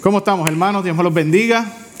¿Cómo estamos, hermanos? Dios me los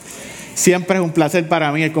bendiga. Siempre es un placer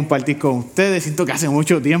para mí el compartir con ustedes. Siento que hace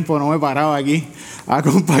mucho tiempo no me he parado aquí a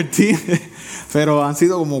compartir, pero han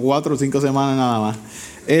sido como 4 o 5 semanas nada más.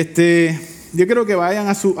 Yo quiero que vayan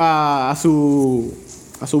a su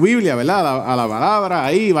Biblia, ¿verdad? A la palabra,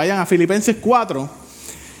 ahí, vayan a Filipenses 4,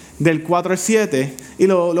 del 4 al 7, y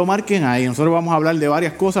lo marquen ahí. Nosotros vamos a hablar de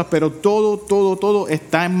varias cosas, pero todo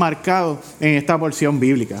está enmarcado en esta porción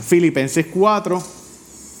bíblica. Filipenses 4,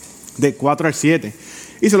 del 4 al 7.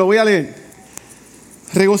 Y se lo voy a leer.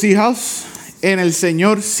 Regocijaos en el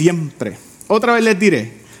Señor siempre. Otra vez les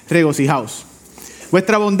diré, regocijaos.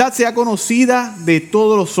 Vuestra bondad sea conocida de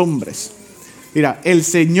todos los hombres. Mira, el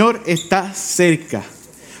Señor está cerca.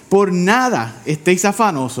 Por nada estéis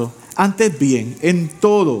afanosos, antes bien, en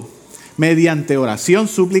todo, mediante oración,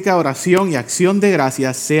 súplica, oración y acción de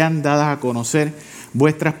gracias, sean dadas a conocer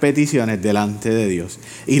vuestras peticiones delante de Dios.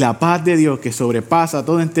 Y la paz de Dios, que sobrepasa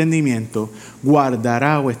todo entendimiento,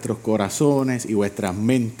 guardará vuestros corazones y vuestras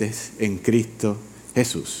mentes en Cristo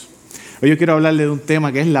Jesús. Hoy yo quiero hablarle de un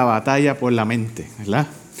tema que es la batalla por la mente, ¿verdad?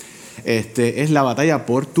 Es la batalla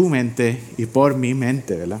por tu mente y por mi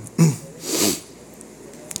mente, ¿verdad?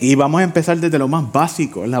 Y vamos a empezar desde lo más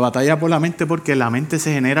básico, la batalla por la mente, porque en la mente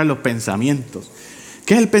se generan los pensamientos.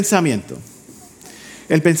 ¿Qué es el pensamiento?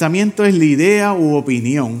 El pensamiento es la idea u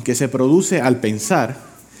opinión que se produce al pensar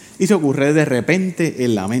y se ocurre de repente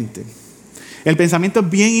en la mente. El pensamiento es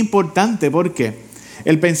bien importante porque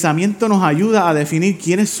el pensamiento nos ayuda a definir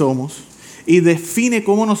quiénes somos y define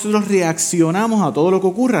cómo nosotros reaccionamos a todo lo que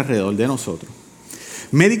ocurre alrededor de nosotros.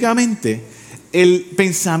 Médicamente, el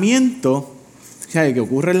pensamiento que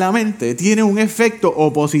ocurre en la mente tiene un efecto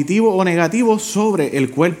o positivo o negativo sobre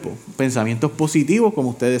el cuerpo. Pensamientos positivos, como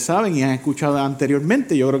ustedes saben y han escuchado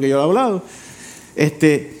anteriormente, yo creo que yo lo he hablado,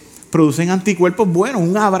 producen anticuerpos buenos.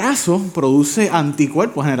 Un abrazo produce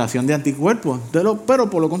anticuerpos, generación de anticuerpos. Pero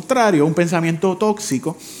por lo contrario, un pensamiento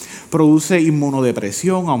tóxico produce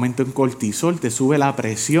inmunodepresión, aumento en cortisol, te sube la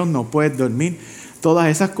presión, no puedes dormir. Todas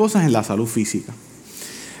esas cosas en la salud física.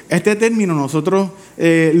 Este término nosotros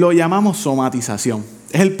lo llamamos somatización.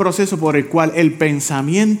 Es el proceso por el cual el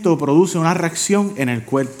pensamiento produce una reacción en el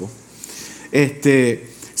cuerpo.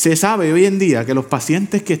 Se sabe hoy en día que los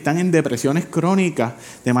pacientes que están en depresiones crónicas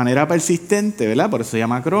de manera persistente, ¿verdad? Por eso se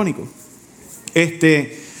llama crónico,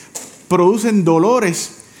 producen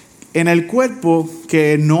dolores en el cuerpo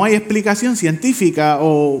que no hay explicación científica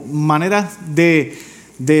o maneras de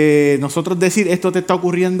nosotros decir esto te está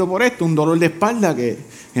ocurriendo por esto, un dolor de espalda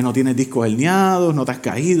que no tienes discos herniados, no te has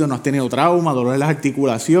caído, no has tenido trauma, dolor en las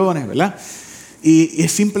articulaciones, ¿verdad? Y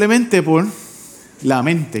es simplemente por la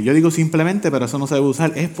mente. Yo digo simplemente, pero eso no se debe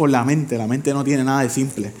usar, es por la mente no tiene nada de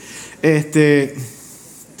simple. Pero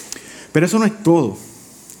eso no es todo.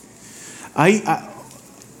 Hay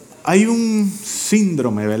un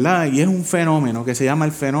síndrome, ¿verdad? Y es un fenómeno que se llama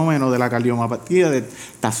el fenómeno de la cardiomapatía de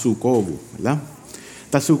Tasukobu, ¿verdad?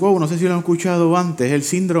 Tasukobu, no sé si lo han escuchado antes, es el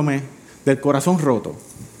síndrome del corazón roto.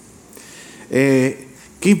 ¿Qué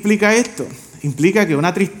implica esto? Implica que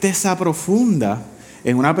una tristeza profunda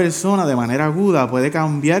en una persona de manera aguda puede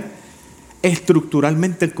cambiar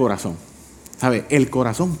estructuralmente el corazón. ¿Sabe? El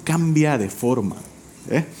corazón cambia de forma.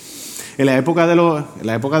 En la época de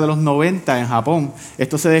los 90 en Japón,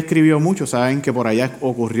 esto se describió mucho. Saben que por allá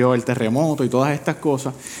ocurrió el terremoto y todas estas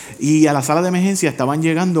cosas. Y a la sala de emergencia estaban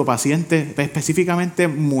llegando pacientes, específicamente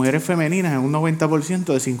mujeres femeninas, en un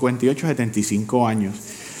 90% de 58 a 75 años.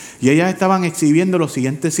 Y ellas estaban exhibiendo los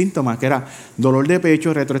siguientes síntomas, que era dolor de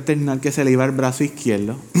pecho retroesternal, que se le iba el brazo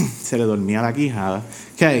izquierdo, se le dormía la quijada,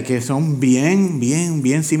 que son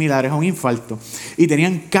bien similares a un infarto. Y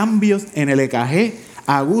tenían cambios en el EKG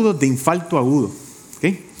agudos de infarto agudo.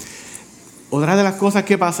 ¿Okay? Otra de las cosas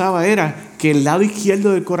que pasaba era que el lado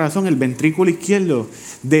izquierdo del corazón, el ventrículo izquierdo,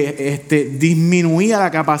 disminuía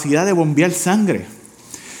la capacidad de bombear sangre.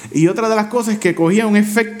 Y otra de las cosas es que cogía un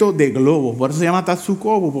efecto de globo. Por eso se llama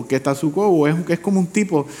Tasukobu, porque Tasukobu es como un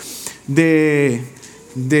tipo de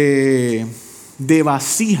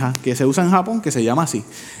vasija que se usa en Japón, que se llama así.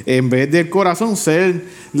 En vez del corazón ser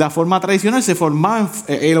la forma tradicional, se formaba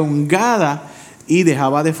elongada y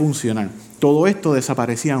dejaba de funcionar. Todo esto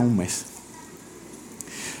desaparecía en un mes.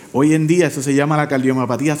 Hoy en día eso se llama la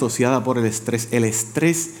cardiomapatía asociada por el estrés. El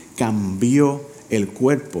estrés cambió el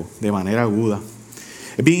cuerpo de manera aguda.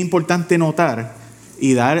 Es bien importante notar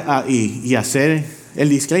y hacer el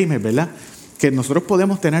disclaimer, ¿verdad? Que nosotros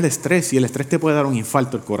podemos tener estrés y el estrés te puede dar un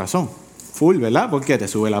infarto al corazón. Full, ¿verdad? Porque te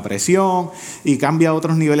sube la presión y cambia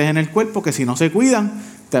otros niveles en el cuerpo que si no se cuidan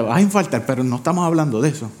te vas a infartar. Pero no estamos hablando de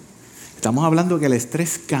eso. Estamos hablando que el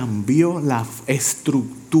estrés cambió la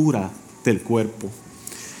estructura del cuerpo.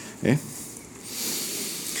 ¿eh?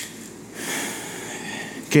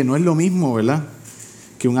 Que no es lo mismo, ¿verdad?,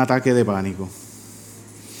 que un ataque de pánico.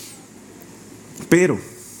 Pero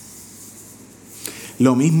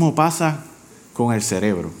lo mismo pasa con el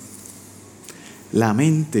cerebro. La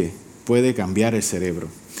mente puede cambiar el cerebro.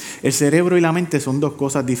 El cerebro y la mente son dos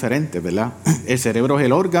cosas diferentes, ¿verdad? El cerebro es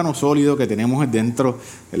el órgano sólido que tenemos dentro,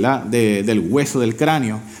 ¿verdad?, del hueso del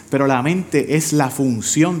cráneo, pero la mente es la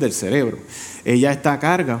función del cerebro. Ella está a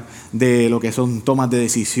cargo de lo que son tomas de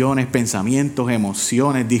decisiones, pensamientos,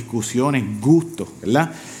 emociones, discusiones, gustos,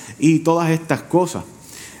 ¿verdad? Y todas estas cosas.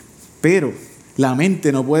 Pero la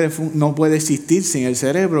mente no puede existir sin el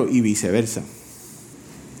cerebro y viceversa.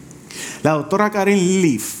 La doctora Karen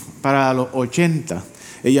Leaf, para los 80,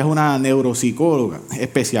 ella es una neuropsicóloga,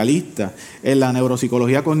 especialista en la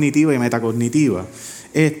neuropsicología cognitiva y metacognitiva.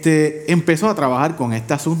 Empezó a trabajar con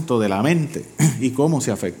este asunto de la mente y cómo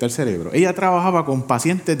se afecta el cerebro. Ella trabajaba con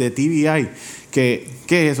pacientes de TBI, que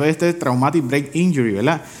eso es Traumatic Brain Injury,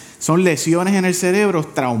 ¿verdad? Son lesiones en el cerebro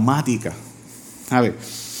traumáticas. A ver,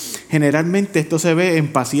 generalmente esto se ve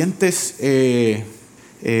en pacientes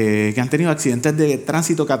que han tenido accidentes de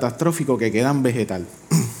tránsito catastrófico que quedan vegetal.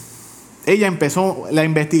 Ella empezó la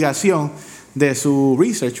investigación de su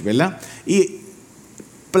research, ¿verdad? Y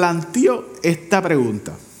planteó esta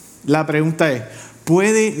pregunta. La pregunta es,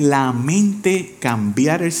 ¿puede la mente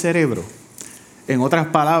cambiar el cerebro? En otras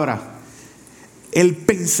palabras, el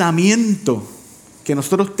pensamiento que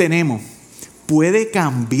nosotros tenemos puede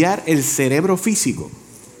cambiar el cerebro físico.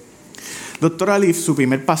 Doctora Leaf, su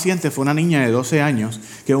primer paciente fue una niña de 12 años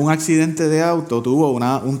que en un accidente de auto tuvo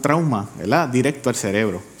un trauma, ¿verdad?, directo al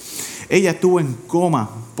cerebro. Ella estuvo en coma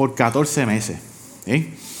por 14 meses.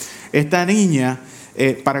 Esta niña,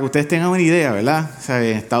 para que ustedes tengan una idea, ¿verdad?, o sea,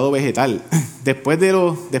 en estado vegetal. Después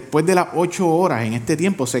de las 8 horas, en este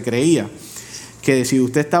tiempo se creía que si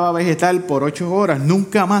usted estaba vegetal por 8 horas,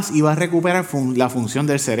 nunca más iba a recuperar la función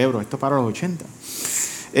del cerebro. Esto para los 80.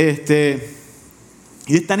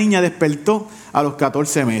 Y esta niña despertó a los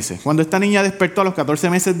 14 meses. Cuando esta niña despertó a los 14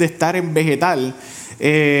 meses de estar en vegetal,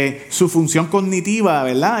 su función cognitiva,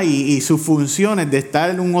 ¿verdad?, y sus funciones de estar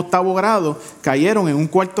en un 8º grado cayeron en un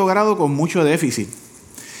 4º grado con mucho déficit.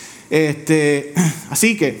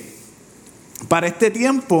 Así que para este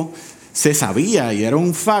tiempo se sabía, y era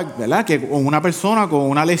un fact, ¿verdad?, que una persona con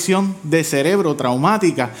una lesión de cerebro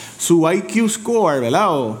traumática, su IQ score, ¿verdad?,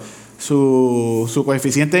 o su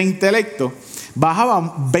coeficiente de intelecto,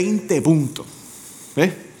 bajaba 20 puntos.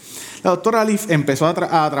 ¿Ves? La doctora Leaf empezó a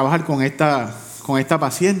trabajar con esta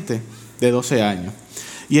paciente de 12 años.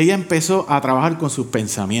 Y ella empezó a trabajar con sus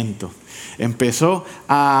pensamientos. Empezó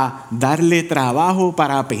a darle trabajo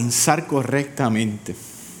para pensar correctamente.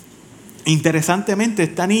 Interesantemente,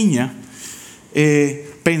 esta niña,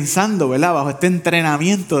 pensando, ¿verdad?, bajo este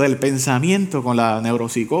entrenamiento del pensamiento con la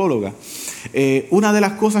neuropsicóloga, una de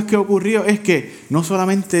las cosas que ocurrió es que no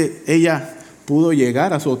solamente ella pudo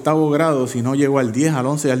llegar a su 8º grado, sino llegó al 10, al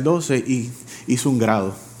 11, al 12 y hizo un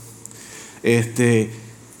grado.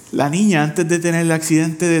 La niña, antes de tener el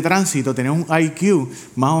accidente de tránsito, tenía un IQ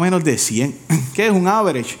más o menos de 100, que es un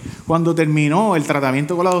average. Cuando terminó el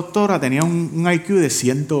tratamiento con la doctora, tenía un IQ de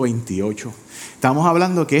 128. Estamos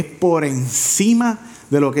hablando que es por encima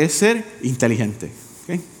de lo que es ser inteligente.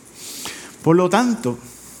 ¿Okay? Por lo tanto,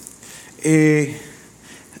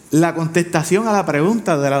 la contestación a la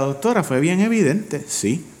pregunta de la doctora fue bien evidente.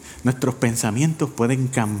 Sí, nuestros pensamientos pueden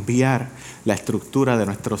cambiar la estructura de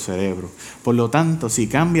nuestro cerebro. Por lo tanto, si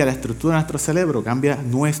cambia la estructura de nuestro cerebro, cambia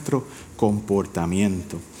nuestro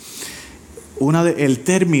comportamiento. El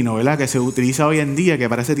término, ¿verdad?, que se utiliza hoy en día, que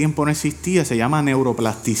para ese tiempo no existía, se llama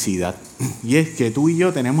neuroplasticidad. Y es que tú y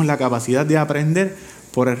yo tenemos la capacidad de aprender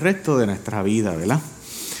por el resto de nuestra vida, ¿verdad?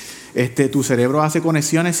 Tu cerebro hace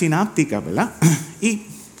conexiones sinápticas, ¿verdad? Y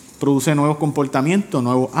produce nuevos comportamientos,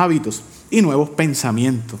 nuevos hábitos y nuevos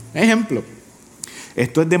pensamientos. Ejemplo,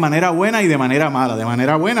 esto es de manera buena y de manera mala. De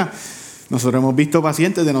manera buena, nosotros hemos visto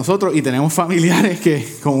pacientes de nosotros y tenemos familiares que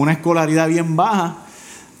con una escolaridad bien baja,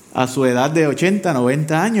 a su edad de 80,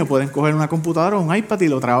 90 años, pueden coger una computadora o un iPad y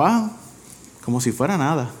lo trabajan como si fuera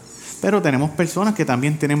nada. Pero tenemos personas que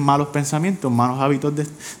también tienen malos pensamientos, malos hábitos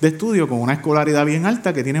de estudio, con una escolaridad bien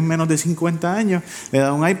alta, que tienen menos de 50 años, le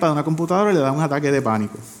da un iPad, una computadora y le da un ataque de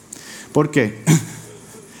pánico. ¿Por qué?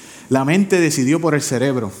 La mente decidió por el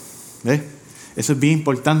cerebro. ¿Ves? Eso es bien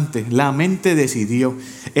importante. La mente decidió.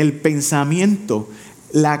 El pensamiento,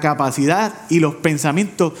 la capacidad y los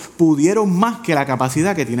pensamientos pudieron más que la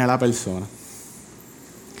capacidad que tiene la persona.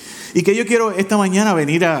 Y que yo quiero esta mañana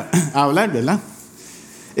venir a hablar, ¿verdad?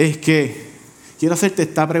 Es que quiero hacerte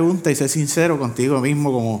esta pregunta y ser sincero contigo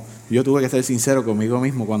mismo, como yo tuve que ser sincero conmigo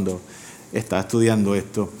mismo cuando estaba estudiando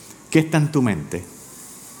esto. ¿Qué está en tu mente?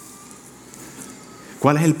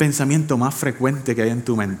 ¿Cuál es el pensamiento más frecuente que hay en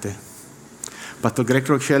tu mente? Pastor Greg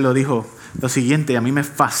Rochelle lo dijo lo siguiente, y a mí me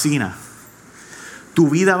fascina. Tu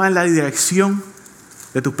vida va en la dirección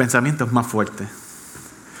de tus pensamientos más fuertes.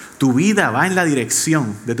 Tu vida va en la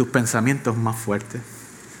dirección de tus pensamientos más fuertes.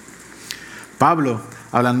 Pablo,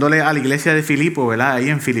 hablándole a la iglesia de Filipo, ¿verdad? Ahí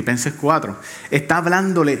en Filipenses 4, está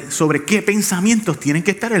hablándole sobre qué pensamientos tienen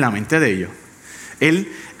que estar en la mente de ellos. Él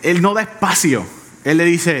no da espacio. Él le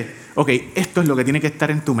dice, ok, esto es lo que tiene que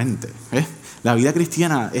estar en tu mente. La vida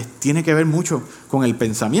cristiana tiene que ver mucho con el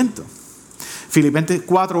pensamiento. Filipenses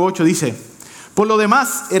 4:8 dice, por lo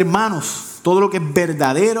demás, hermanos, todo lo que es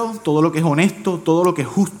verdadero, todo lo que es honesto, todo lo que es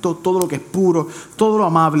justo, todo lo que es puro, todo lo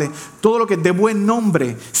amable, todo lo que es de buen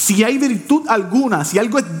nombre, si hay virtud alguna, si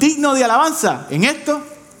algo es digno de alabanza, en esto,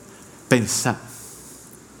 pensad.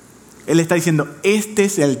 Él está diciendo, este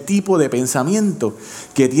es el tipo de pensamiento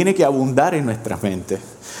que tiene que abundar en nuestras mentes.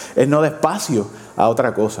 Él no da espacio a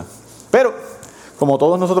otra cosa. Pero, como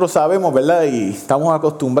todos nosotros sabemos, ¿verdad? Y estamos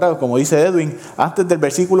acostumbrados, como dice Edwin, antes del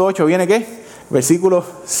versículo 8 viene ¿qué? Versículo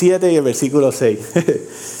 7 y el versículo 6.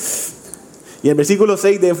 Y el versículo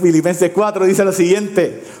 6 de Filipenses 4 dice lo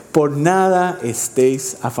siguiente, por nada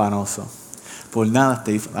estéis afanosos. Por nada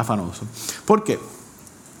estéis afanosos. ¿Por qué?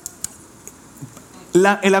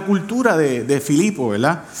 En la cultura de Filipo,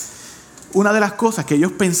 ¿verdad? Una de las cosas que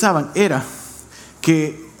ellos pensaban era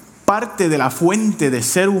que parte de la fuente de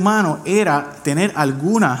ser humano era tener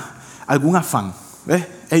algún afán. ¿Ves?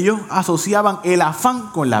 Ellos asociaban el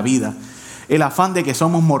afán con la vida. El afán de que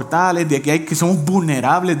somos mortales, de que somos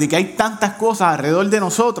vulnerables, de que hay tantas cosas alrededor de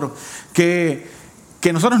nosotros que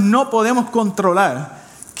nosotros no podemos controlar,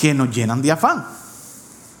 que nos llenan de afán.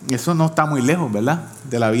 Eso no está muy lejos, ¿verdad?,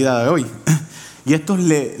 de la vida de hoy. Y esto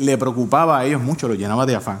le preocupaba a ellos mucho, lo llenaba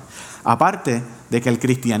de afán. Aparte de que el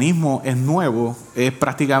cristianismo es nuevo, es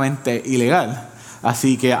prácticamente ilegal.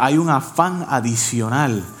 Así que hay un afán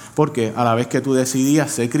adicional, porque a la vez que tú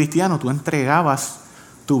decidías ser cristiano, tú entregabas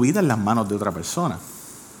tu vida en las manos de otra persona.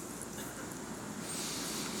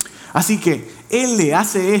 Así que él le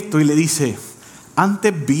hace esto y le dice,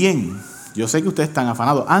 antes bien, yo sé que ustedes están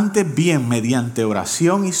afanados, antes bien, mediante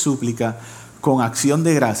oración y súplica, con acción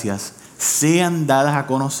de gracias, sean dadas a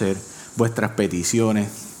conocer vuestras peticiones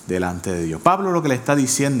delante de Dios. Pablo lo que le está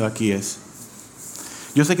diciendo aquí es,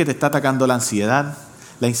 yo sé que te está atacando la ansiedad,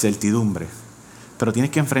 la incertidumbre, pero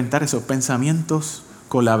tienes que enfrentar esos pensamientos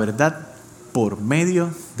con la verdad por medio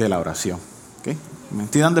de la oración. ¿Okay? Me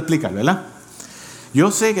estoy dando a explicar, ¿verdad?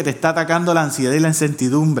 Yo sé que te está atacando la ansiedad y la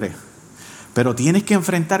incertidumbre, pero tienes que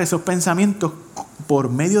enfrentar esos pensamientos por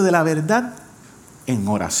medio de la verdad en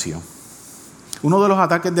oración. Uno de los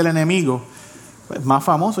ataques del enemigo más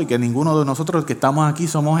famoso y que ninguno de nosotros que estamos aquí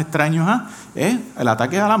somos extraños a, es el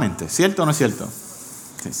ataque a la mente. ¿Cierto o no es cierto?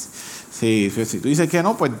 Si tú dices que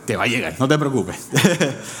no, pues te va a llegar, no te preocupes.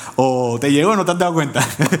 O te llegó y no te has dado cuenta.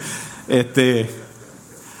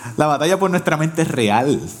 La batalla por nuestra mente es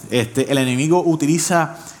real. El enemigo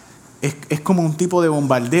utiliza, es como un tipo de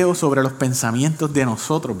bombardeo sobre los pensamientos de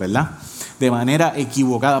nosotros, ¿verdad? De manera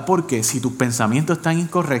equivocada, porque si tus pensamientos están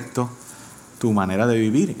incorrectos, tu manera de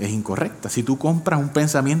vivir es incorrecta. Si tú compras un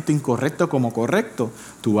pensamiento incorrecto como correcto,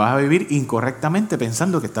 tú vas a vivir incorrectamente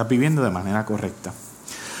pensando que estás viviendo de manera correcta.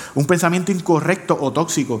 Un pensamiento incorrecto o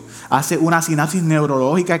tóxico hace una sinapsis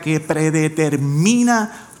neurológica que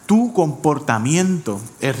predetermina tu comportamiento.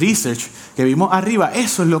 El research que vimos arriba,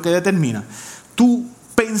 eso es lo que determina. Tu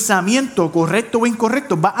pensamiento correcto o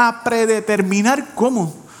incorrecto va a predeterminar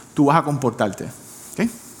cómo tú vas a comportarte.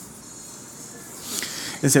 ¿Okay?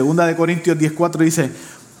 En 2 Corintios 10:4 dice,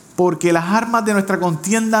 porque las armas de nuestra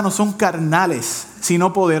contienda no son carnales,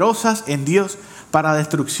 sino poderosas en Dios para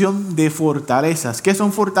destrucción de fortalezas. ¿Qué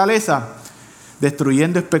son fortalezas?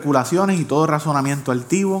 Destruyendo especulaciones y todo razonamiento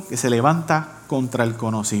altivo que se levanta contra el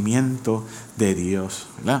conocimiento de Dios,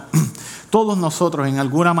 ¿verdad? Todos nosotros en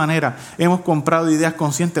alguna manera hemos comprado ideas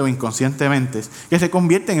conscientes o inconscientemente que se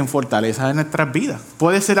convierten en fortalezas en nuestras vidas.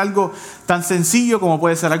 Puede ser algo tan sencillo como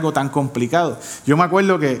puede ser algo tan complicado. Yo me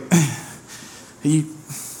acuerdo que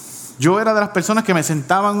yo era de las personas que me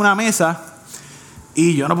sentaba en una mesa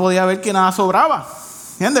y yo no podía ver que nada sobraba.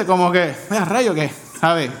 ¿Entiendes? Como que, mira, rayo, ¿qué?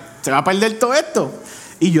 ¿Sabes? Se va a perder todo esto.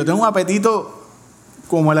 Y yo tengo un apetito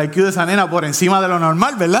como el IQ de esa nena por encima de lo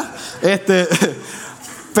normal, ¿verdad?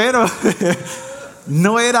 Pero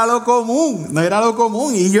no era lo común.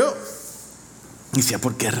 Y yo decía,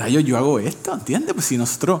 ¿por qué rayos yo hago esto? ¿Entiendes? Pues si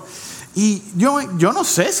nosotros... Y yo no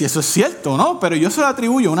sé si eso es cierto o no, pero yo se lo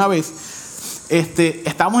atribuyo una vez.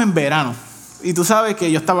 Estábamos en verano Y tú sabes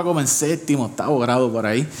que yo estaba como en 7º, 8º grado por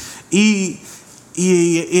ahí. Y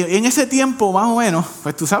en ese tiempo, más o menos,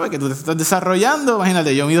 pues tú sabes que tú te estás desarrollando.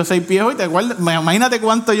 Imagínate, yo mido 6 pies hoy, imagínate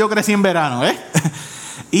cuánto yo crecí en verano, ¿eh?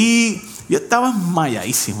 Y yo estaba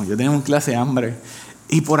esmayadísimo, yo tenía un clase de hambre.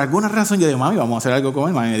 Y por alguna razón yo dije, mami, vamos a hacer algo de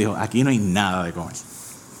comer. Mami me dijo, aquí no hay nada de comer.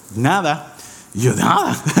 Nada. Y yo,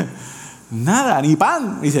 nada. Nada, ni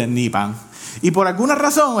pan. Dice, ni pan. Y por alguna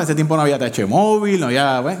razón, en ese tiempo no había TH móvil, no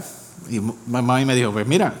había, bueno. Y mami me dijo, pues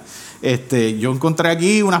mira, yo encontré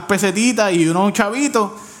aquí unas pesetitas y unos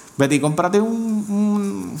chavitos. Vete y cómprate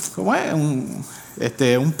un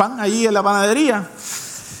pan allí en la panadería.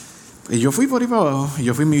 Y yo fui por ahí para abajo.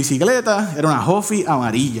 Yo fui en mi bicicleta. Era una Joffy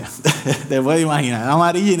amarilla. Te puedes imaginar.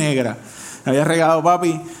 Amarilla y negra. Me había regalado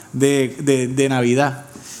papi de Navidad.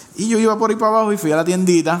 Y yo iba por ahí para abajo y fui a la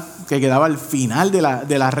tiendita que quedaba al final de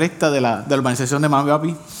la recta de la urbanización de mami y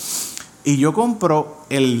papi. Y yo compro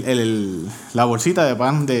la bolsita de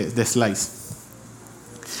pan de slice.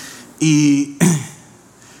 Y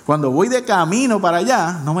cuando voy de camino para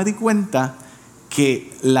allá, no me di cuenta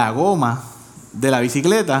que la goma de la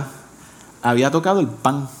bicicleta había tocado el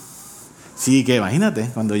pan. Sí, que imagínate,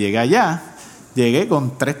 cuando llegué allá, llegué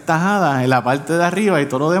con 3 tajadas en la parte de arriba y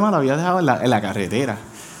todo lo demás lo había dejado en la carretera.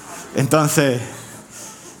 Entonces,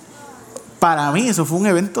 para mí eso fue un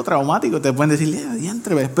evento traumático. Te pueden decir,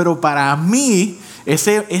 diantre, pero para mí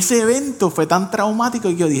ese evento fue tan traumático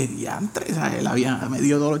que yo dije, diantre, él me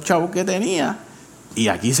dio todos los chavos que tenía y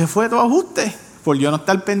aquí se fue todo ajuste por yo no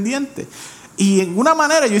estar pendiente. Y en una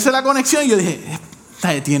manera yo hice la conexión y yo dije,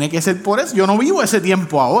 tiene que ser por eso. Yo no vivo ese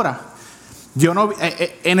tiempo ahora. Yo no,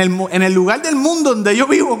 en el lugar del mundo donde yo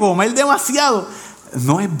vivo, comer demasiado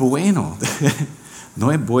no es bueno.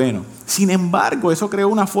 No es bueno. Sin embargo, eso creó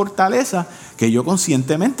una fortaleza que yo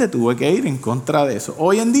conscientemente tuve que ir en contra de eso.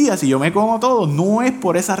 Hoy en día, si yo me como todo, no es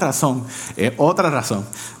por esa razón, es otra razón.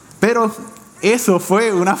 Pero eso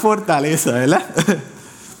fue una fortaleza, ¿verdad?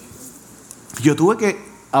 Yo tuve que,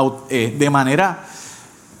 de manera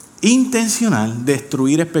intencional,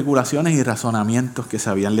 destruir especulaciones y razonamientos que se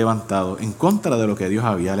habían levantado en contra de lo que Dios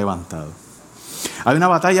había levantado. Hay una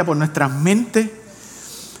batalla por nuestras mentes,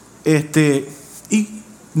 y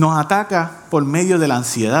nos ataca por medio de la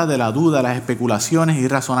ansiedad, de la duda, las especulaciones y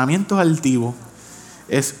razonamientos altivos.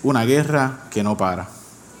 Es una guerra que no para.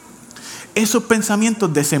 Esos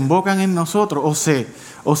pensamientos desembocan en nosotros o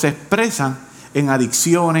se expresan en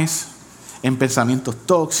adicciones, en pensamientos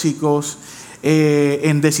tóxicos,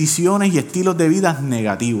 en decisiones y estilos de vida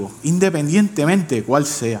negativos, independientemente de cuál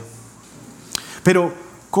sea. Pero,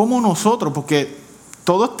 ¿cómo nosotros? Porque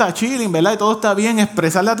todo está chilling, ¿verdad? Y todo está bien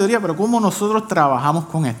expresar la teoría, pero ¿cómo nosotros trabajamos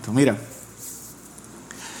con esto? Mira,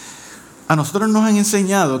 a nosotros nos han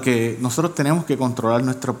enseñado que nosotros tenemos que controlar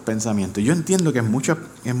nuestros pensamientos. Yo entiendo que en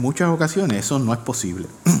muchas ocasiones eso no es posible.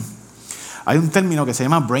 Hay un término que se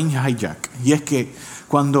llama brain hijack, y es que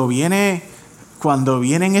cuando vienen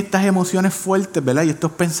estas emociones fuertes, ¿verdad? Y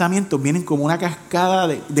estos pensamientos vienen como una cascada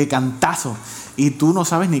de cantazos y tú no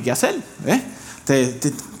sabes ni qué hacer, ¿eh?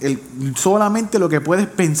 Solamente lo que puedes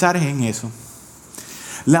pensar es en eso.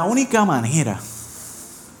 La única manera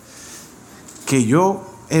que yo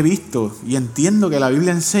he visto y entiendo que la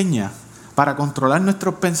Biblia enseña para controlar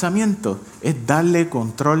nuestros pensamientos es darle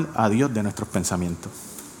control a Dios de nuestros pensamientos.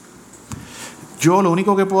 Yo lo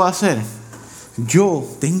único que puedo hacer, yo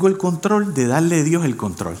tengo el control de darle a Dios el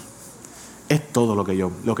control. Es todo lo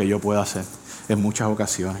que yo puedo hacer en muchas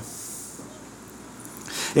ocasiones.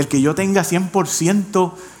 El que yo tenga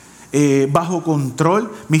 100% bajo control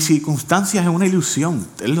mis circunstancias es una ilusión.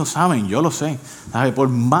 Ustedes lo saben, yo lo sé. ¿Sabe? Por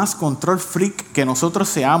más control freak que nosotros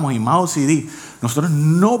seamos y más OCD, nosotros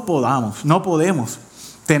no podemos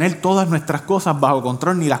tener todas nuestras cosas bajo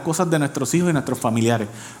control, ni las cosas de nuestros hijos y nuestros familiares.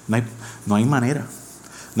 No hay manera.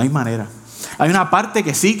 No hay manera. Hay una parte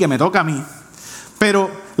que sí, que me toca a mí. Pero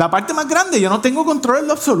la parte más grande, yo no tengo control en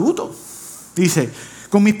lo absoluto. Dice,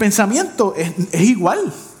 con mis pensamientos es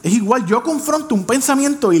igual. Es igual, yo confronto un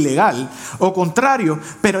pensamiento ilegal o contrario,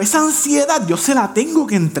 pero esa ansiedad yo se la tengo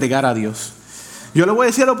que entregar a Dios. Yo le voy a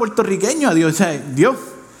decir a los puertorriqueños, a Dios, o sea, Dios,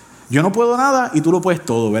 yo no puedo nada y tú lo puedes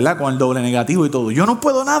todo, ¿verdad? Con el doble negativo y todo. Yo no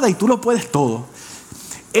puedo nada y tú lo puedes todo.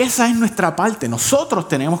 Esa es nuestra parte. Nosotros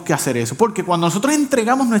tenemos que hacer eso. Porque cuando nosotros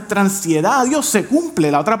entregamos nuestra ansiedad a Dios, se cumple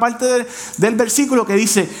la otra parte del versículo que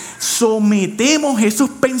dice, sometemos esos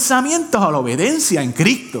pensamientos a la obediencia en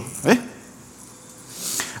Cristo.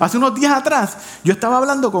 Hace unos días atrás, yo estaba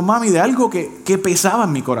hablando con mami de algo que pesaba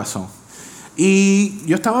en mi corazón. Y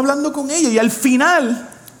yo estaba hablando con ella y al final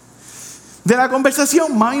de la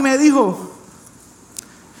conversación, mami me dijo,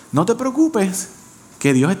 no te preocupes,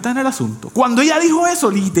 que Dios está en el asunto. Cuando ella dijo eso,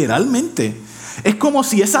 literalmente, es como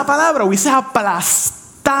si esa palabra hubiese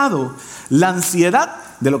aplastado la ansiedad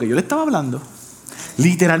de lo que yo le estaba hablando.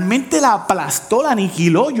 Literalmente la aplastó, la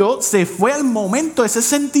aniquiló. Se fue al momento ese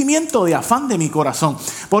sentimiento de afán de mi corazón.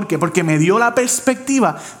 ¿Por qué? Porque me dio la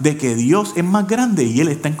perspectiva de que Dios es más grande y Él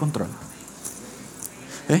está en control.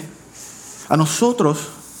 A nosotros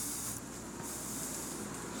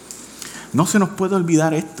no se nos puede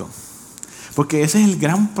olvidar esto, porque ese es el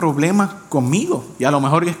gran problema conmigo y a lo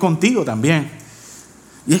mejor es contigo también.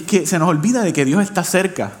 Y es que se nos olvida de que Dios está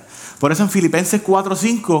cerca. Por eso en Filipenses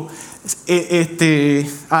 4:5,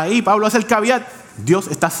 ahí Pablo hace el caveat: Dios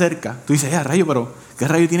está cerca. Tú dices, rayo, pero ¿qué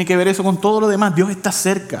rayo tiene que ver eso con todo lo demás? Dios está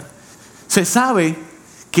cerca. Se sabe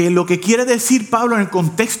que lo que quiere decir Pablo en el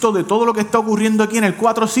contexto de todo lo que está ocurriendo aquí en el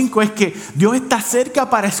 4:5 es que Dios está cerca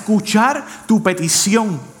para escuchar tu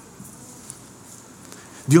petición.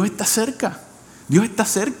 Dios está cerca. Dios está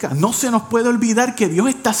cerca. No se nos puede olvidar que Dios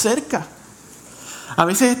está cerca. A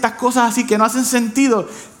veces estas cosas así que no hacen sentido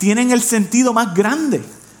tienen el sentido más grande.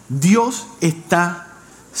 Dios está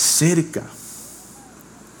cerca.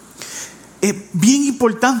 Es bien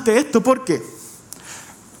importante esto porque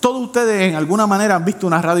todos ustedes en alguna manera han visto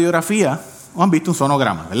una radiografía o han visto un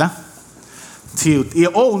sonograma, ¿verdad? Sí,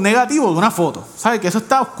 o un negativo de una foto. ¿Sabes? Que eso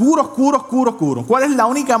está oscuro, oscuro, oscuro, oscuro. ¿Cuál es la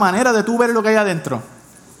única manera de tú ver lo que hay adentro?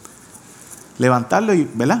 Levantarlo y,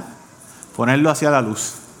 ¿verdad? Ponerlo hacia la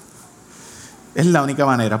luz. Es la única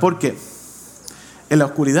manera. Porque en la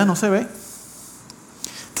oscuridad no se ve.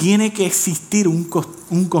 Tiene que existir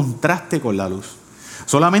un contraste con la luz.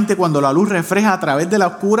 Solamente cuando la luz refleja a través de la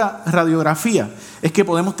oscura radiografía es que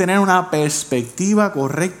podemos tener una perspectiva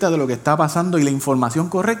correcta de lo que está pasando y la información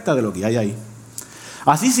correcta de lo que hay ahí.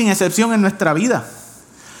 Así sin excepción en nuestra vida.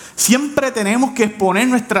 Siempre tenemos que exponer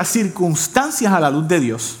nuestras circunstancias a la luz de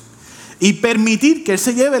Dios y permitir que Él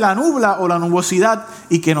se lleve la nubla o la nubosidad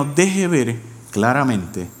y que nos deje ver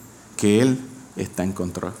claramente que Él está en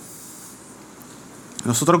control.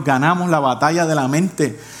 Nosotros ganamos la batalla de la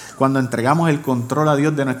mente cuando entregamos el control a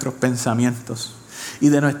Dios de nuestros pensamientos y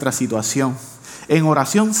de nuestra situación, en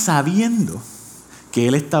oración sabiendo que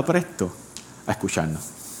Él está presto a escucharnos.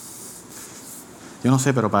 Yo no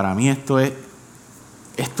sé, pero para mí esto es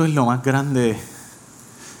lo más grande.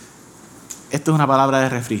 Esto es una palabra de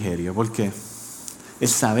refrigerio, porque el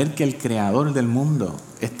saber que el Creador del mundo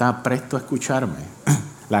está presto a escucharme,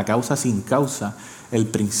 la causa sin causa, el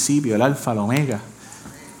principio, el alfa, el omega,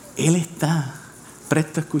 Él está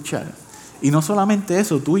presto a escuchar. Y no solamente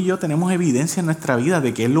eso, tú y yo tenemos evidencia en nuestra vida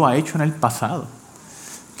de que Él lo ha hecho en el pasado,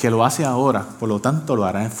 que lo hace ahora, por lo tanto lo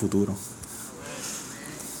hará en el futuro.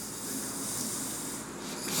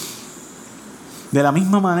 De la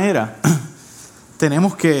misma manera,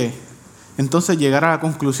 tenemos que entonces llegar a la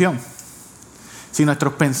conclusión. Si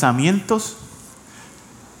nuestros pensamientos,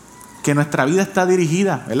 que nuestra vida está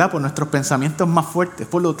dirigida, ¿verdad?, por nuestros pensamientos más fuertes,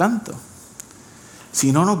 por lo tanto,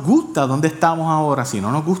 si no nos gusta dónde estamos ahora, si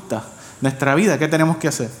no nos gusta nuestra vida, ¿qué tenemos que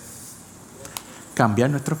hacer? Cambiar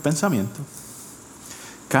nuestros pensamientos.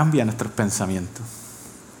 Cambia nuestros pensamientos.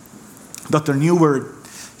 Dr. Newberg,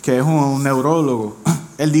 que es un neurólogo,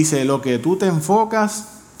 él dice, lo que tú te enfocas,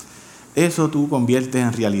 eso tú conviertes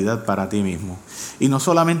en realidad para ti mismo. Y no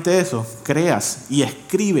solamente eso, creas y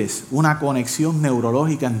escribes una conexión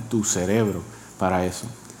neurológica en tu cerebro para eso.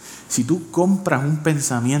 Si tú compras un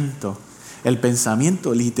pensamiento, el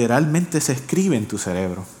pensamiento literalmente se escribe en tu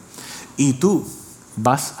cerebro. Y tú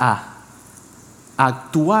vas a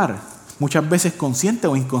actuar muchas veces consciente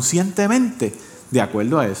o inconscientemente de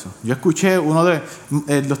acuerdo a eso. Yo escuché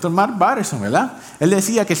el Dr. Mark Batterson, ¿verdad? Él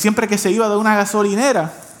decía que siempre que se iba de una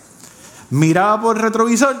gasolinera, miraba por el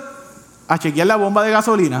retrovisor a chequear la bomba de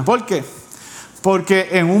gasolina. ¿Por qué? Porque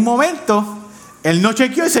en un momento él no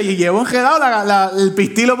chequeó y se llevó enredado el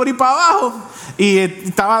pistilo por ir para abajo y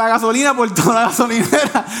estaba la gasolina por toda la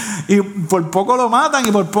gasolinera y por poco lo matan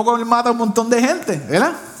y por poco le mata a un montón de gente,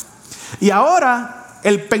 ¿verdad? Y ahora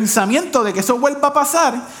el pensamiento de que eso vuelva a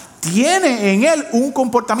pasar tiene en él un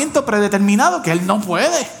comportamiento predeterminado que él no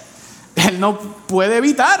puede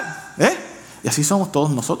evitar, Y así somos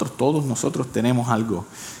todos nosotros tenemos algo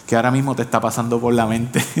que ahora mismo te está pasando por la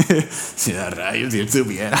mente. Si da rayos, si él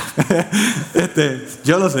supiera.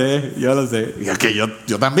 Yo lo sé. Y es que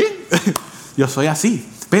yo también. Yo soy así.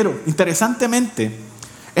 Pero, interesantemente,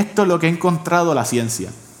 esto es lo que ha encontrado la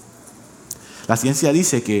ciencia. La ciencia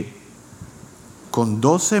dice que con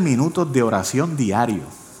 12 minutos de oración diario,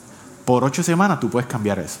 por 8 semanas, tú puedes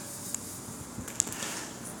cambiar eso.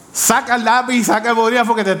 Saca el lápiz, saca el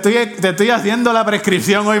bolígrafo, que te estoy haciendo la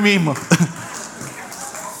prescripción hoy mismo.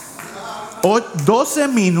 12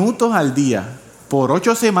 minutos al día por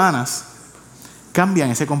 8 semanas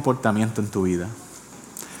cambian ese comportamiento en tu vida.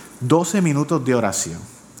 12 minutos de oración.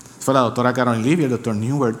 Fue la doctora Carol Leaf y el doctor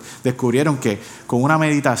Newberg descubrieron que con una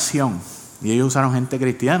meditación, y ellos usaron gente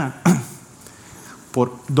cristiana,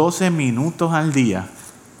 por 12 minutos al día,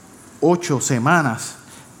 8 semanas,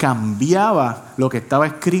 cambiaba lo que estaba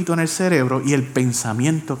escrito en el cerebro y el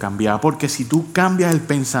pensamiento cambiaba. Porque si tú cambias el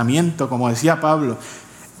pensamiento, como decía Pablo,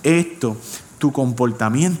 tu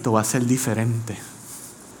comportamiento va a ser diferente.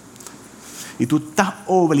 Y tú estás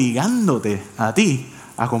obligándote a ti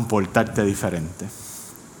a comportarte diferente.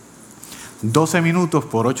 12 minutos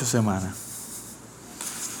por 8 semanas.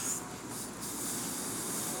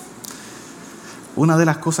 Una de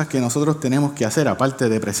las cosas que nosotros tenemos que hacer, aparte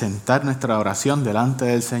de presentar nuestra oración delante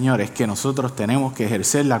del Señor, es que nosotros tenemos que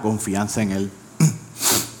ejercer la confianza en Él.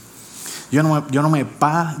 Yo no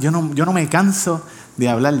me canso de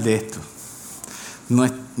hablar de esto.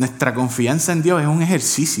 Nuestra confianza en Dios es un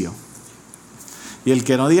ejercicio. Y el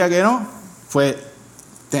que no diga que no, pues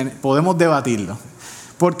podemos debatirlo.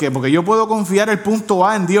 ¿Por qué? Porque yo puedo confiar el punto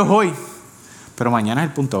A en Dios hoy, pero mañana es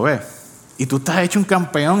el punto B. Y tú estás hecho un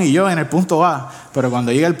campeón y yo en el punto A, pero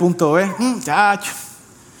cuando llega el punto B, chacho.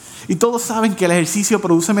 Y todos saben que el ejercicio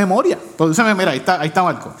produce memoria. Mira, ahí está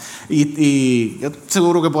Marco. Y yo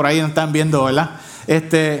seguro que por ahí están viendo, ¿verdad?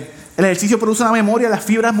 El ejercicio produce una memoria de las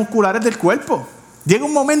fibras musculares del cuerpo. Llega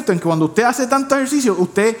un momento en que cuando usted hace tanto ejercicio,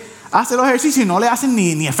 usted hace los ejercicios y no le hacen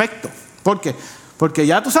ni efecto. ¿Por qué? Porque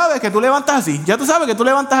ya tú sabes que tú levantas así, ya tú sabes que tú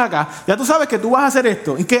levantas acá, ya tú sabes que tú vas a hacer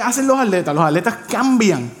esto. ¿Y qué hacen los atletas? Los atletas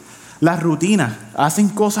cambian las rutinas, hacen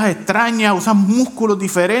cosas extrañas, usan músculos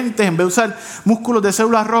diferentes, en vez de usar músculos de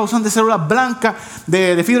células rojas, usan de células blancas,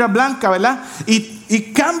 de fibras blancas, ¿verdad?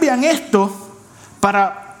 Y cambian esto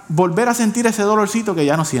para volver a sentir ese dolorcito que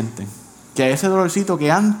ya no sienten. Que ese dolorcito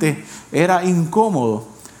que antes era incómodo,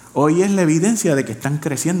 hoy es la evidencia de que están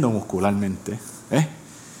creciendo muscularmente.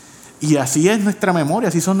 Y así es nuestra memoria,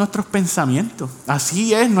 así son nuestros pensamientos,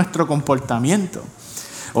 así es nuestro comportamiento.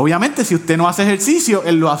 Obviamente, si usted no hace ejercicio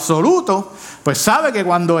en lo absoluto, pues sabe que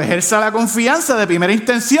cuando ejerza la confianza de primera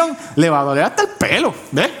intención, le va a doler hasta el pelo,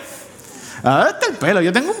 ¿ves? Hasta el pelo.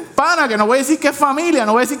 Yo tengo un pana que no voy a decir que es familia,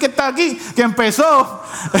 no voy a decir que está aquí, que empezó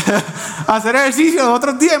a hacer ejercicio los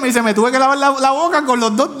otros días y me dice, me tuve que lavar la boca con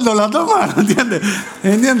las dos manos,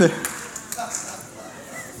 ¿entiendes?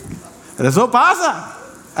 Pero eso pasa.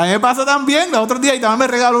 A mí me pasa también. Los otros días y también me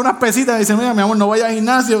regaló unas pesitas. Me dice, mira, mi amor, no vayas al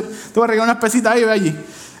gimnasio, te voy a regalar unas pesitas ahí, ve allí.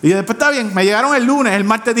 Y después está bien, me llegaron el lunes, el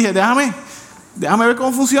martes dije, déjame ver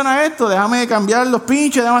cómo funciona esto, déjame cambiar los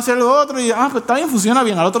pinches, déjame hacer lo otro. Y pues está bien, funciona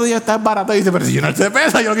bien. Al otro día está barato y dice, pero si yo no te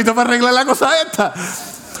pesa, yo lo quito para arreglar la cosa esta.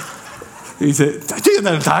 Y dice, yo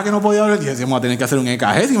pensaba que no podía hablar. Y yo decía, vamos a tener que hacer un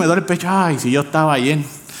EKG si me duele el pecho. Ay, si yo estaba ahí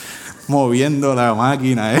moviendo la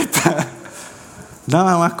máquina esta.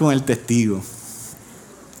 Nada más con el testigo.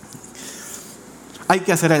 Hay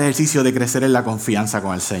que hacer el ejercicio de crecer en la confianza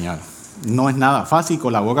con el Señor. No es nada fácil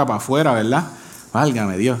con la boca para afuera, ¿verdad?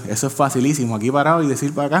 Válgame Dios, eso es facilísimo. Aquí parado y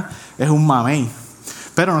decir para acá es un mamey.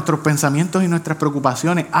 Pero nuestros pensamientos y nuestras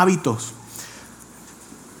preocupaciones, hábitos,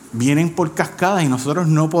 vienen por cascadas y nosotros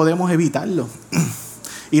no podemos evitarlo.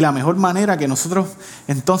 Y la mejor manera que nosotros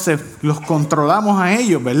entonces los controlamos a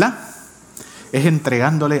ellos, ¿verdad? Es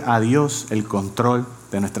entregándole a Dios el control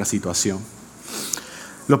de nuestra situación.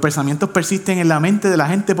 Los pensamientos persisten en la mente de la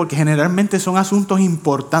gente porque generalmente son asuntos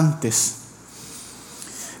importantes.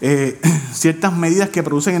 Ciertas medidas que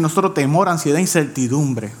producen en nosotros temor, ansiedad e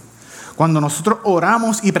incertidumbre. Cuando nosotros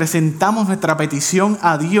oramos y presentamos nuestra petición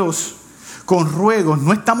a Dios con ruegos,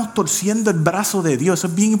 no estamos torciendo el brazo de Dios. Eso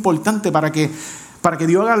es bien importante para que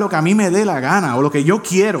Dios haga lo que a mí me dé la gana o lo que yo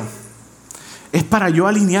quiero. Es para yo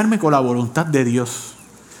alinearme con la voluntad de Dios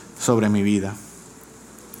sobre mi vida.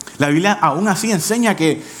 La Biblia aún así enseña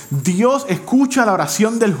que Dios escucha la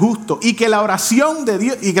oración del justo y que la oración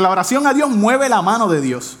a Dios mueve la mano de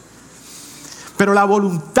Dios. Pero la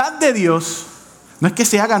voluntad de Dios no es que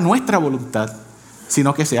se haga nuestra voluntad,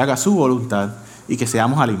 sino que se haga su voluntad y que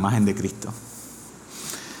seamos a la imagen de Cristo.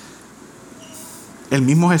 El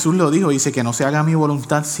mismo Jesús lo dijo, dice que no se haga mi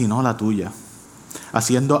voluntad sino la tuya,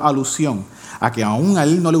 haciendo alusión a que aún a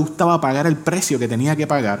él no le gustaba pagar el precio que tenía que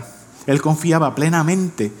pagar. Él confiaba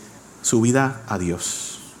plenamente su vida a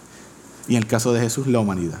Dios. Y en el caso de Jesús, la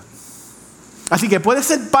humanidad. Así que puede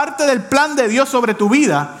ser parte del plan de Dios sobre tu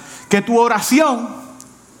vida que tu oración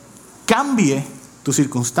cambie tu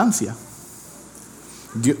circunstancia.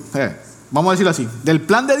 Vamos a decirlo así. Del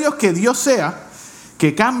plan de Dios que Dios sea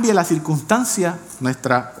que cambie la circunstancia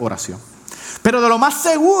nuestra oración. Pero de lo más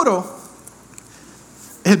seguro,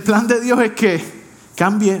 el plan de Dios es que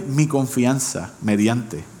cambie mi confianza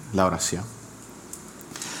mediante la oración.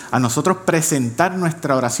 A nosotros presentar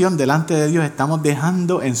nuestra oración delante de Dios, estamos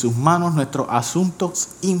dejando en sus manos nuestros asuntos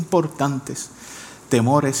importantes,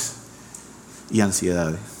 temores y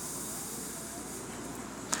ansiedades.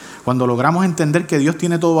 Cuando logramos entender que Dios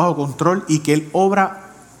tiene todo bajo control y que Él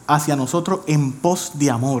obra hacia nosotros en pos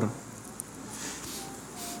de amor.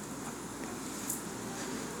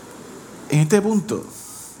 En este punto,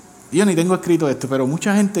 yo ni tengo escrito esto, pero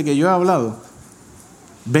mucha gente que yo he hablado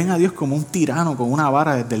ven a Dios como un tirano con una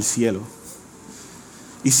vara desde el cielo.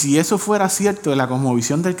 Y si eso fuera cierto de la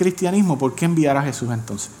cosmovisión del cristianismo, ¿por qué enviar a Jesús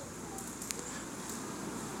entonces?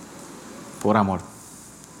 Por amor.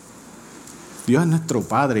 Dios es nuestro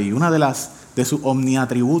Padre y una de sus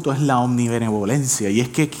omniatributos es la omnibenevolencia. Y es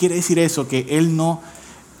que quiere decir eso, que Él no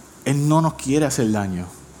nos quiere hacer daño.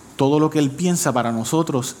 Todo lo que Él piensa para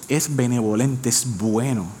nosotros es benevolente, es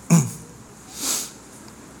bueno.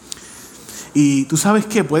 Y tú sabes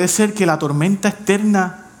que puede ser que la tormenta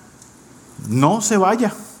externa no se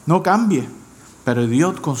vaya, no cambie, pero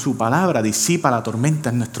Dios con su palabra disipa la tormenta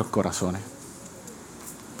en nuestros corazones.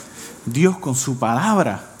 Dios con su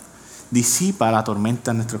palabra disipa la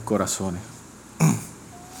tormenta en nuestros corazones.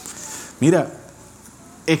 Mira,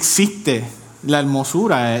 existe la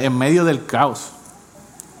hermosura en medio del caos.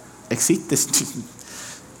 Existe. Yo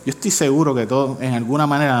estoy seguro que todos en alguna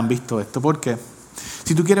manera han visto esto. Porque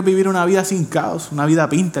si tú quieres vivir una vida sin caos, una vida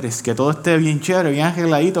Pinterest, que todo esté bien chévere, bien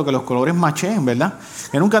arregladito, que los colores macheen, ¿verdad?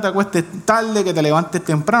 Que nunca te acuestes tarde, que te levantes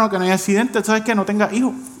temprano, que no haya accidentes, ¿sabes qué? No tengas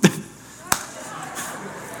hijos.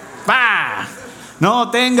 ¡Pah!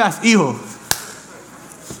 No tengas hijos.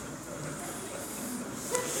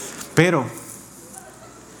 Pero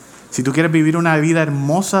si tú quieres vivir una vida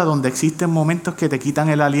hermosa donde existen momentos que te quitan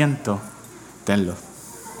el aliento, tenlo.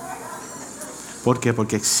 ¿Por qué?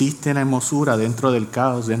 Porque existe la hermosura dentro del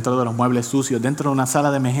caos, dentro de los muebles sucios, dentro de una sala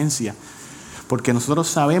de emergencia. Porque nosotros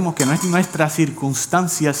sabemos que no es nuestra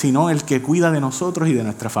circunstancia, sino el que cuida de nosotros y de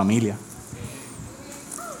nuestra familia.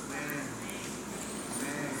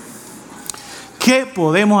 ¿Qué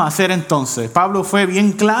podemos hacer entonces? Pablo fue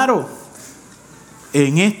bien claro.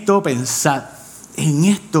 En esto pensad.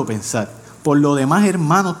 Por lo demás,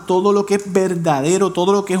 hermanos, todo lo que es verdadero,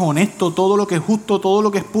 todo lo que es honesto, todo lo que es justo, todo lo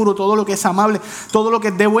que es puro, todo lo que es amable, todo lo que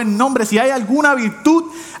es de buen nombre, si hay alguna virtud,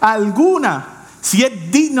 si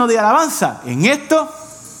es digno de alabanza, en esto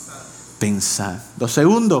pensad. Lo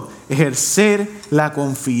segundo, ejercer la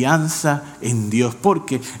confianza en Dios.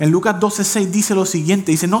 Porque en Lucas 12:6 dice lo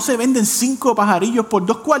siguiente, dice, no se venden 5 pajarillos por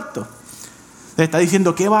 2 cuartos. Le está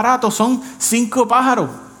diciendo, qué barato son 5 pájaros.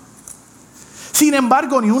 Sin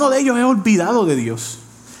embargo, ni uno de ellos es olvidado de Dios.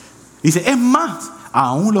 Dice, es más,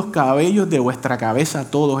 aún los cabellos de vuestra cabeza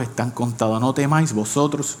todos están contados. No temáis,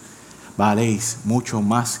 vosotros valéis mucho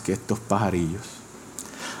más que estos pajarillos.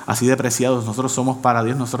 Así de preciados nosotros somos para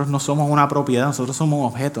Dios. Nosotros no somos una propiedad, nosotros somos un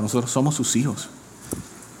objeto, nosotros somos sus hijos.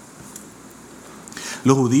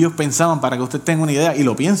 Los judíos pensaban, para que usted tenga una idea, y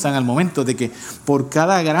lo piensan al momento, de que por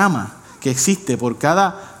cada grama que existe, por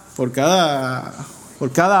cada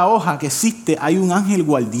hoja que existe, hay un ángel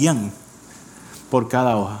guardián por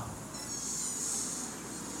cada hoja.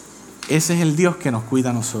 Ese es el Dios que nos cuida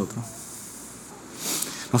a nosotros.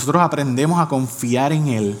 Nosotros aprendemos a confiar en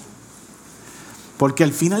Él. Porque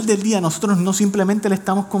al final del día nosotros no simplemente le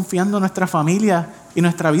estamos confiando nuestra familia y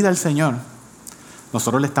nuestra vida al Señor.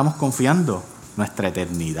 Nosotros le estamos confiando nuestra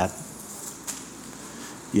eternidad.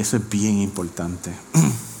 Y eso es bien importante.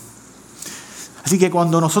 Así que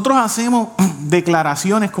cuando nosotros hacemos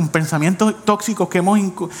declaraciones con pensamientos tóxicos que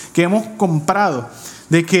hemos comprado,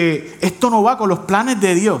 de que esto no va con los planes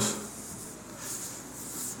de Dios,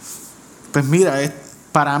 pues mira,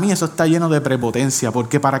 para mí eso está lleno de prepotencia,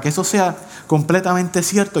 porque para que eso sea completamente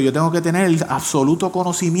cierto, yo tengo que tener el absoluto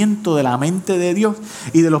conocimiento de la mente de Dios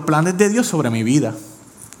y de los planes de Dios sobre mi vida.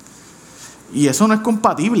 Y eso no es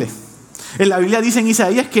compatible. En la Biblia dice en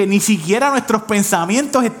Isaías que ni siquiera nuestros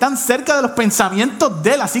pensamientos están cerca de los pensamientos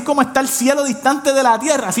de Él. Así como está el cielo distante de la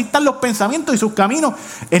tierra, así están los pensamientos y sus caminos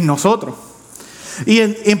en nosotros. Y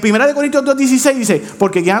en 1 Corintios 2:16 dice,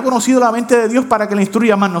 porque quien ha conocido la mente de Dios para que le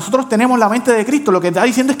instruya más. Nosotros tenemos la mente de Cristo. Lo que está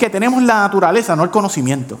diciendo es que tenemos la naturaleza, no el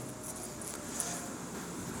conocimiento.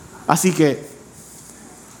 Así que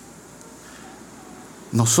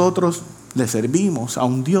nosotros le servimos a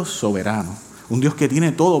un Dios soberano. Un Dios que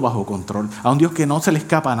tiene todo bajo control. A un Dios que no se le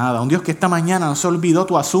escapa nada. A un Dios que esta mañana no se olvidó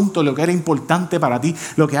tu asunto, lo que era importante para ti,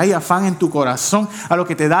 lo que hay afán en tu corazón, a lo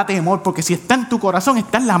que te da temor. Porque si está en tu corazón,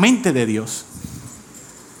 está en la mente de Dios.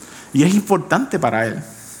 Y es importante para Él.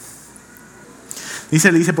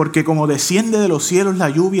 Dice, porque como desciende de los cielos la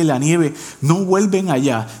lluvia y la nieve, no vuelven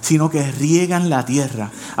allá, sino que riegan la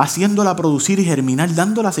tierra, haciéndola producir y germinar,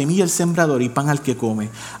 dando la semilla al sembrador y pan al que come.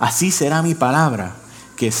 Así será mi palabra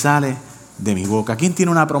que sale de mi boca. ¿Quién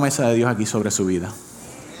tiene una promesa de Dios aquí sobre su vida?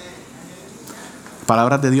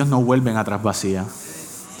 Palabras de Dios no vuelven atrás vacías.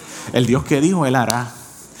 El Dios que dijo, Él hará.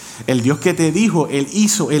 El Dios que te dijo, Él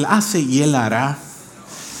hizo, Él hace y Él hará.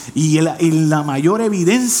 Y la mayor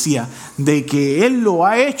evidencia de que Él lo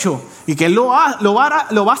ha hecho y que Él lo va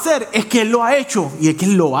a hacer es que Él lo ha hecho y es que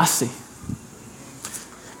Él lo hace.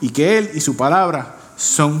 Y que Él y su palabra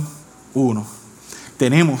son uno.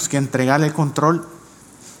 Tenemos que entregarle el control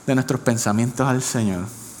de nuestros pensamientos al Señor.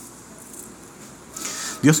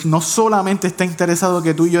 Dios no solamente está interesado en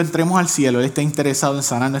que tú y yo entremos al cielo, Él está interesado en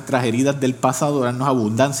sanar nuestras heridas del pasado, darnos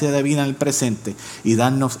abundancia de vida en el presente y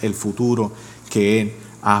darnos el futuro que Él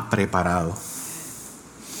ha preparado.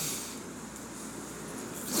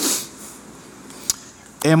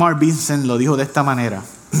 M.R. Vincent lo dijo de esta manera: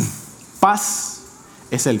 paz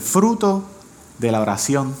es el fruto de la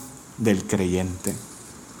oración del creyente.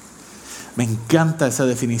 Me encanta esa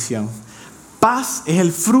definición. Paz es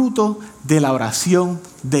el fruto de la oración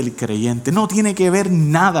del creyente. No tiene que ver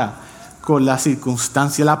nada con la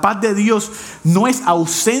circunstancia. La paz de Dios no es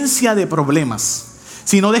ausencia de problemas,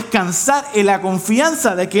 sino descansar en la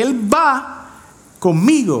confianza de que Él va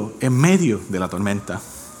conmigo en medio de la tormenta.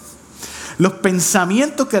 Los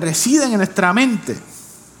pensamientos que residen en nuestra mente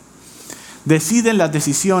deciden las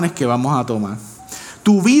decisiones que vamos a tomar.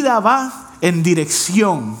 Tu vida va en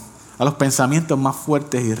dirección a los pensamientos más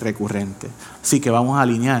fuertes y recurrentes. Así que vamos a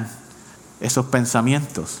alinear esos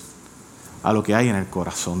pensamientos a lo que hay en el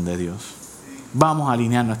corazón de Dios. Vamos a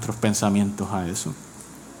alinear nuestros pensamientos a eso.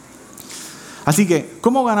 Así que,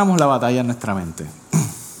 ¿cómo ganamos la batalla en nuestra mente?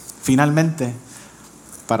 Finalmente,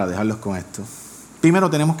 para dejarlos con esto. Primero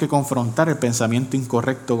tenemos que confrontar el pensamiento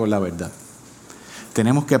incorrecto con la verdad.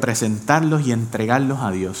 Tenemos que presentarlos y entregarlos a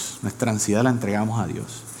Dios. Nuestra ansiedad la entregamos a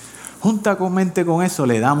Dios. Juntamente con eso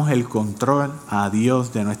le damos el control a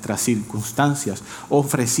Dios de nuestras circunstancias,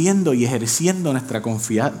 ofreciendo y ejerciendo nuestra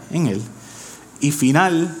confianza en Él. Y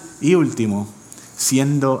final y último,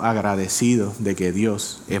 siendo agradecidos de que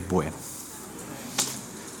Dios es bueno.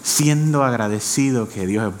 Siendo agradecido que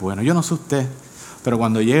Dios es bueno. Yo no sé usted, pero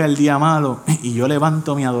cuando llega el día malo y yo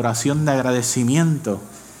levanto mi adoración de agradecimiento,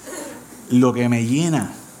 lo que me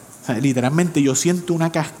llena, o sea, literalmente yo siento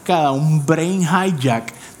una cascada, un brain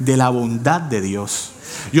hijack de la bondad de Dios.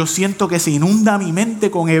 Yo siento que se inunda mi mente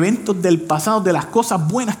con eventos del pasado, de las cosas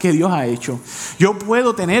buenas que Dios ha hecho. Yo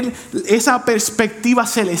puedo tener esa perspectiva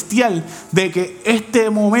celestial de que este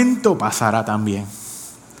momento pasará también.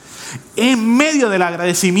 En medio del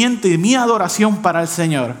agradecimiento y mi adoración para el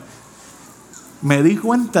Señor, me di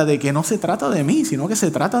cuenta de que no se trata de mí, sino que se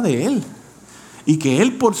trata de Él. Y que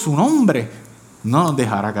Él por su nombre no nos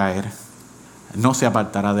dejará caer, no se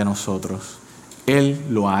apartará de nosotros. Él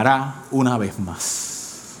lo hará una vez más.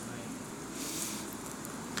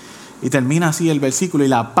 Y termina así el versículo: y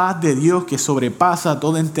la paz de Dios que sobrepasa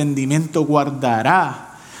todo entendimiento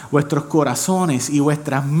guardará vuestros corazones y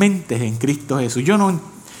vuestras mentes en Cristo Jesús.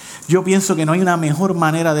 Yo pienso que no hay una mejor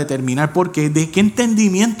manera de terminar, porque ¿de qué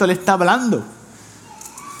entendimiento Él está hablando?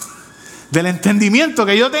 Del entendimiento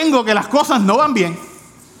que yo tengo que las cosas no van bien.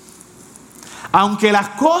 Aunque las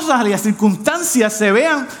cosas y las circunstancias se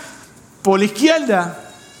vean por la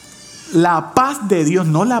izquierda, la paz de Dios,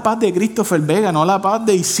 no la paz de Christopher Vega, no la paz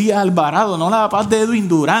de Isías Alvarado, no la paz de Edwin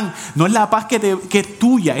Durán, no es la paz que es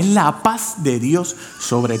tuya, es la paz de Dios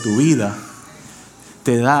sobre tu vida.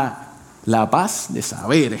 Te da la paz de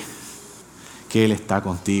saber que Él está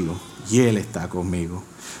contigo y Él está conmigo.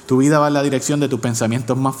 Tu vida va en la dirección de tus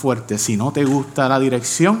pensamientos más fuertes. Si no te gusta la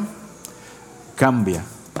dirección, cambia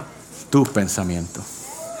tus pensamientos.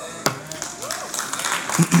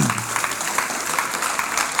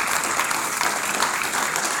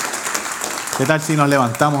 ¿Qué tal si nos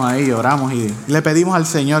levantamos ahí, oramos y le pedimos al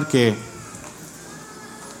Señor que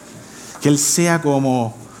Él sea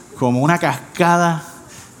como una cascada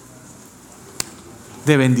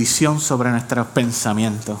de bendición sobre nuestros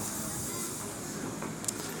pensamientos?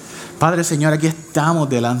 Padre, Señor, aquí estamos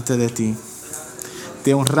delante de ti.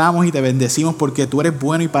 Te honramos y te bendecimos porque tú eres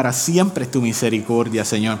bueno y para siempre es tu misericordia,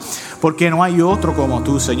 Señor. Porque no hay otro como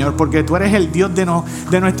tú, Señor. Porque tú eres el Dios de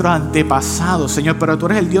nuestros antepasados, Señor. Pero tú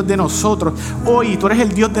eres el Dios de nosotros hoy. Tú eres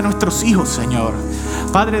el Dios de nuestros hijos, Señor.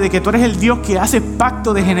 Padre, de que tú eres el Dios que hace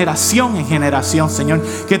pacto de generación en generación, Señor.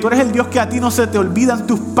 Que tú eres el Dios que a ti no se te olvidan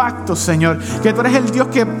tus pactos, Señor. Que tú eres el Dios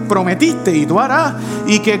que prometiste y tú harás.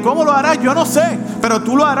 Y que cómo lo harás, yo no sé, pero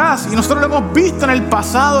tú lo harás. Y nosotros lo hemos visto en el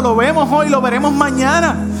pasado, lo vemos hoy, lo veremos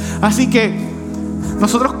mañana. Así que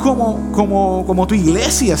nosotros como tu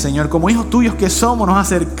iglesia, Señor, como hijos tuyos que somos, nos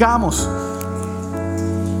acercamos.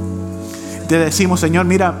 Te decimos, Señor,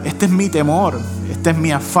 mira, este es mi temor, este es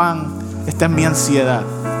mi afán, esta es mi ansiedad.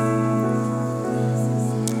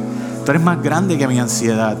 Tú eres más grande que mi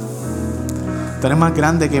ansiedad. Tú eres más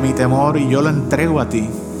grande que mi temor y yo lo entrego a ti.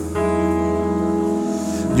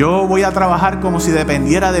 Yo voy a trabajar como si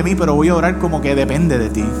dependiera de mí, pero voy a orar como que depende de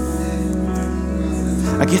ti.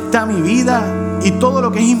 Aquí está mi vida y todo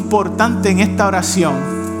lo que es importante en esta oración.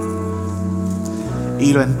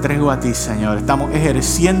 Y lo entrego a ti, Señor. Estamos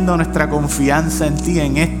ejerciendo nuestra confianza en ti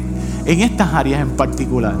en estas áreas en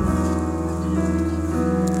particular.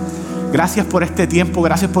 Gracias por este tiempo,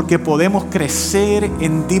 gracias porque podemos crecer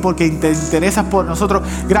en ti, porque te interesas por nosotros.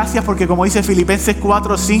 Gracias porque, como dice Filipenses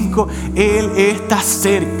 4:5, Él está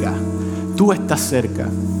cerca. Tú estás cerca.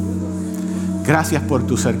 Gracias por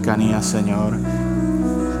tu cercanía, Señor.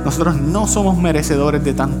 Nosotros no somos merecedores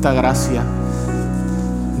de tanta gracia,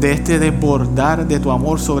 de este desbordar de tu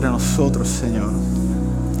amor sobre nosotros, Señor.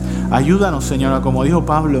 Ayúdanos, Señor, como dijo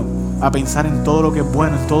Pablo, a pensar en todo lo que es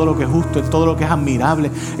bueno, en todo lo que es justo, en todo lo que es admirable,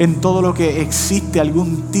 en todo lo que existe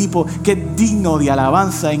algún tipo que es digno de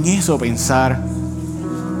alabanza, en eso pensar.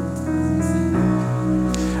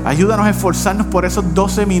 Ayúdanos a esforzarnos por esos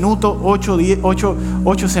 12 minutos,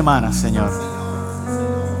 8 semanas, Señor.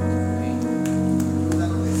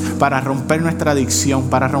 Para romper nuestra adicción,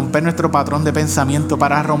 para romper nuestro patrón de pensamiento,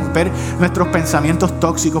 para romper nuestros pensamientos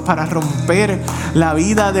tóxicos, para romper la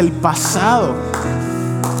vida del pasado,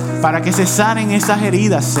 para que se sanen esas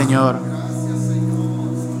heridas, Señor.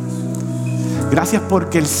 Gracias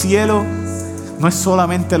porque el cielo no es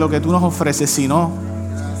solamente lo que tú nos ofreces, sino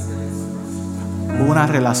una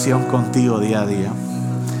relación contigo día a día.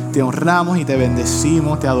 Te honramos y te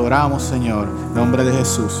bendecimos, te adoramos, Señor. En nombre de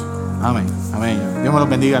Jesús. Amén. Amén. Dios me los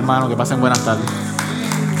bendiga, hermano. Que pasen buenas tardes.